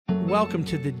Welcome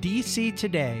to the DC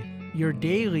Today, your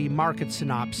daily market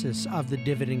synopsis of the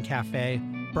Dividend Cafe,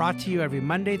 brought to you every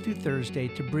Monday through Thursday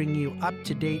to bring you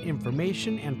up-to-date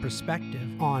information and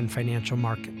perspective on financial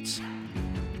markets.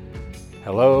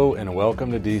 Hello and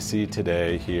welcome to DC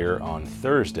Today here on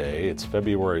Thursday. It's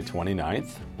February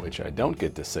 29th, which I don't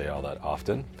get to say all that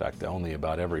often. In fact, only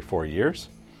about every 4 years.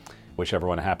 Wish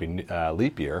everyone a happy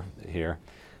leap year here.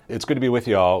 It's good to be with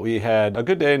you all. We had a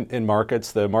good day in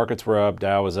markets. The markets were up.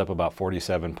 Dow was up about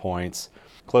 47 points.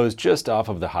 Closed just off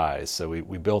of the highs. So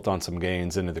we built on some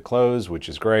gains into the close, which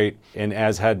is great. And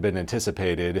as had been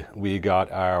anticipated, we got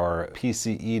our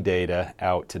PCE data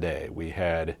out today. We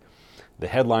had the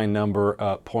headline number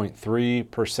up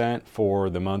 0.3% for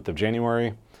the month of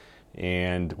January,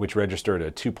 and which registered a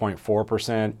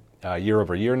 2.4%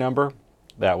 year-over-year number.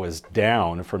 That was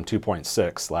down from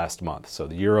 2.6 last month. So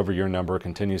the year-over-year number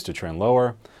continues to trend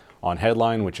lower on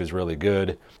headline, which is really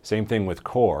good. Same thing with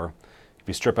core. If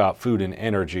you strip out food and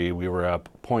energy, we were up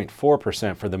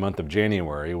 0.4% for the month of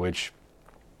January, which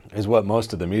is what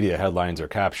most of the media headlines are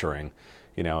capturing,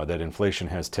 that inflation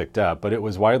has ticked up. But it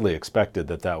was widely expected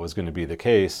that that was going to be the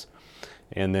case.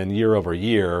 And then year over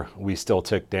year, we still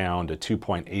ticked down to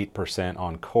 2.8%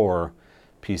 on core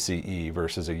PCE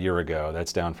versus a year ago.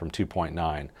 That's down from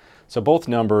 2.9. So both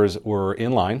numbers were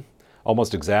in line,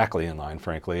 almost exactly in line,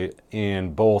 frankly,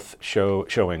 and both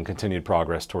showing continued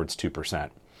progress towards 2%.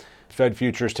 Fed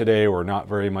futures today were not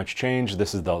very much changed.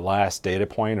 This is the last data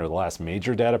point, or the last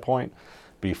major data point,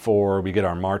 before we get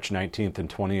our March 19th and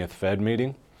 20th Fed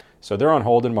meeting. So they're on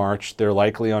hold in March. They're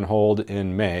likely on hold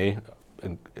in May,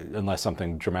 unless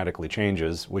something dramatically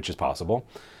changes, which is possible.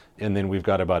 And then we've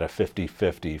got about a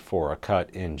 50-50 for a cut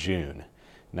in June.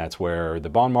 And that's where the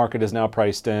bond market is now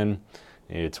priced in.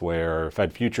 It's where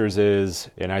Fed futures is.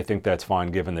 And I think that's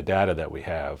fine given the data that we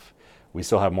have. We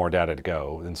still have more data to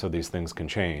go, and so these things can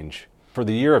change. For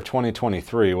the year of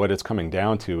 2023, what it's coming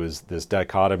down to is this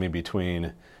dichotomy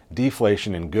between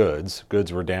deflation in goods.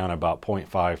 Goods were down about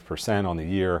 0.5% on the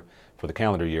year for the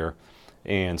calendar year,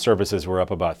 and services were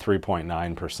up about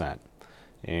 3.9%.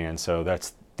 And so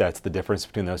that's the difference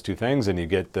between those two things, and you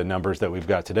get the numbers that we've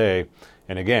got today.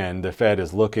 And again, the Fed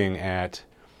is looking at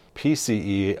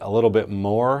PCE a little bit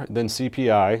more than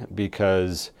CPI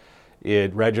because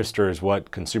it registers what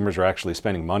consumers are actually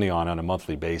spending money on a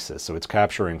monthly basis. So it's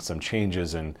capturing some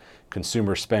changes in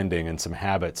consumer spending and some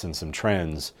habits and some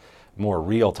trends more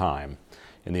real time.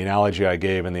 And the analogy I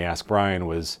gave in the Ask Brian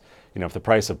was, if the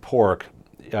price of pork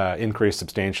increased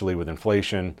substantially with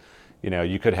inflation,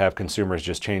 you could have consumers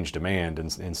just change demand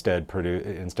and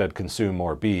instead consume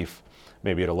more beef,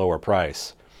 maybe at a lower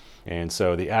price. And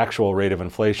so the actual rate of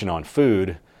inflation on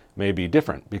food may be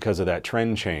different because of that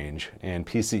trend change. And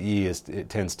PCE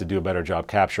tends to do a better job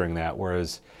capturing that,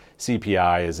 whereas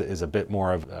CPI is a bit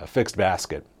more of a fixed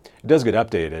basket. It does get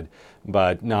updated,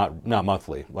 but not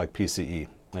monthly like PCE.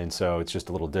 And so it's just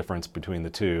a little difference between the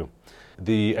two.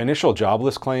 The initial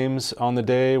jobless claims on the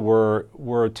day were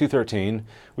 213.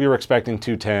 We were expecting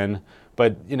 210.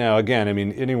 But, again,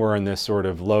 anywhere in this sort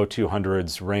of low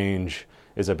 200s range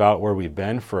is about where we've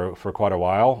been for quite a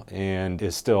while and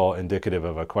is still indicative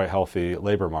of a quite healthy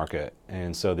labor market.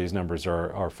 And so these numbers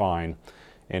are fine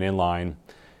and in line.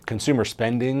 Consumer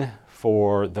spending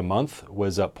for the month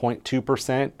was up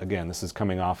 0.2%. Again, this is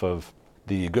coming off of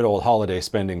the good old holiday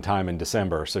spending time in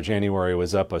December. So January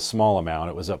was up a small amount.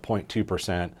 It was up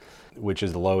 0.2%, which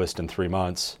is the lowest in 3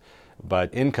 months.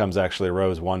 But incomes actually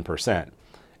rose 1%.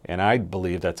 And I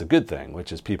believe that's a good thing,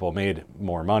 which is people made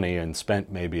more money and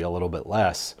spent maybe a little bit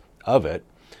less of it,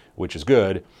 which is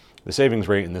good. The savings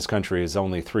rate in this country is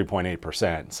only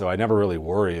 3.8%. So I never really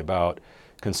worry about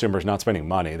consumers not spending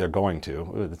money. They're going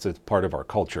to. It's part of our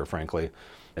culture, frankly.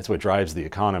 It's what drives the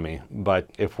economy. But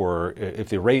if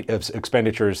the rate of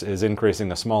expenditures is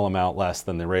increasing a small amount less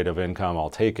than the rate of income, I'll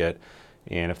take it.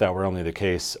 And if that were only the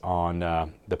case on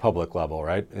the public level,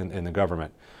 right, in the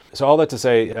government. So all that to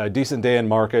say, a decent day in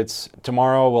markets.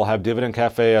 Tomorrow we'll have Dividend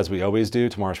Cafe as we always do.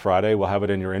 Tomorrow's Friday. We'll have it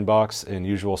in your inbox in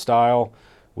usual style,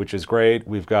 which is great.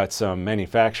 We've got some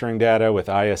manufacturing data with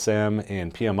ISM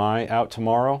and PMI out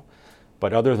tomorrow.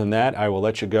 But other than that, I will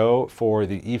let you go for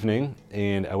the evening,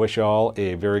 and I wish you all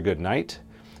a very good night.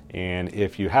 And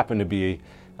if you happen to be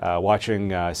watching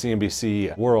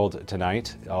CNBC World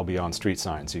tonight, I'll be on Street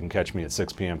Signs. You can catch me at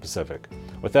 6 p.m. Pacific.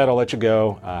 With that, I'll let you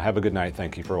go. Have a good night.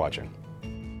 Thank you for watching.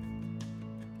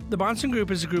 The Bahnsen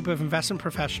Group is a group of investment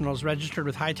professionals registered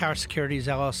with Hightower Securities,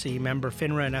 LLC, member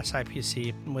FINRA and SIPC,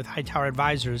 and with Hightower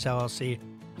Advisors, LLC,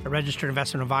 a registered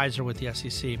investment advisor with the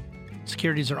SEC.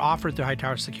 Securities are offered through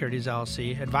Hightower Securities,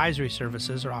 LLC. Advisory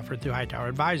services are offered through Hightower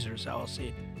Advisors,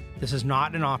 LLC. This is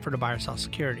not an offer to buy or sell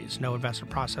securities. No investment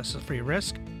process is free of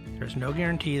risk. There is no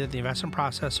guarantee that the investment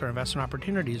process or investment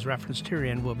opportunities referenced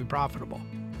herein will be profitable.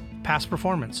 Past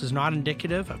performance is not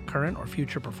indicative of current or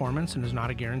future performance and is not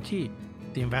a guarantee.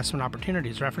 The investment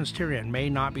opportunities referenced herein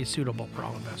may not be suitable for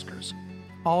all investors.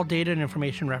 All data and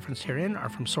information referenced herein are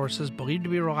from sources believed to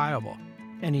be reliable.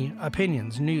 Any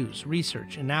opinions, news,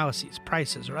 research, analyses,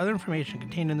 prices, or other information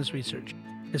contained in this research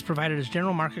is provided as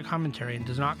general market commentary and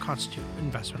does not constitute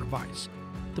investment advice.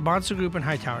 The Bahnsen Group and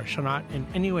Hightower shall not in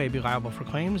any way be liable for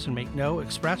claims and make no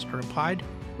expressed or implied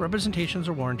representations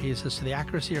or warranties as to the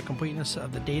accuracy or completeness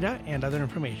of the data and other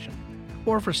information,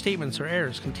 or for statements or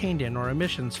errors contained in or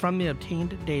omissions from the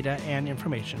obtained data and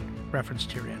information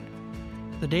referenced herein.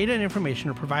 The data and information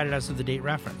are provided as of the date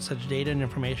referenced. Such data and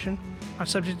information are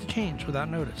subject to change without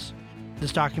notice.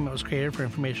 This document was created for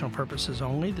informational purposes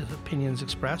only. The opinions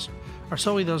expressed are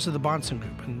solely those of the Bahnsen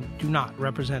Group and do not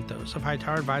represent those of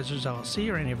Hightower Advisors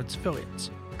LLC or any of its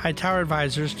affiliates. Hightower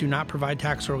Advisors do not provide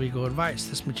tax or legal advice.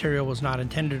 This material was not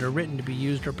intended or written to be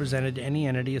used or presented to any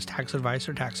entity as tax advice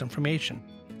or tax information.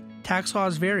 Tax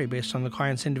laws vary based on the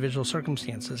client's individual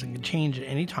circumstances and can change at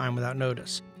any time without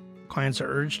notice. Clients are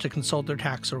urged to consult their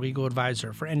tax or legal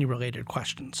advisor for any related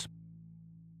questions.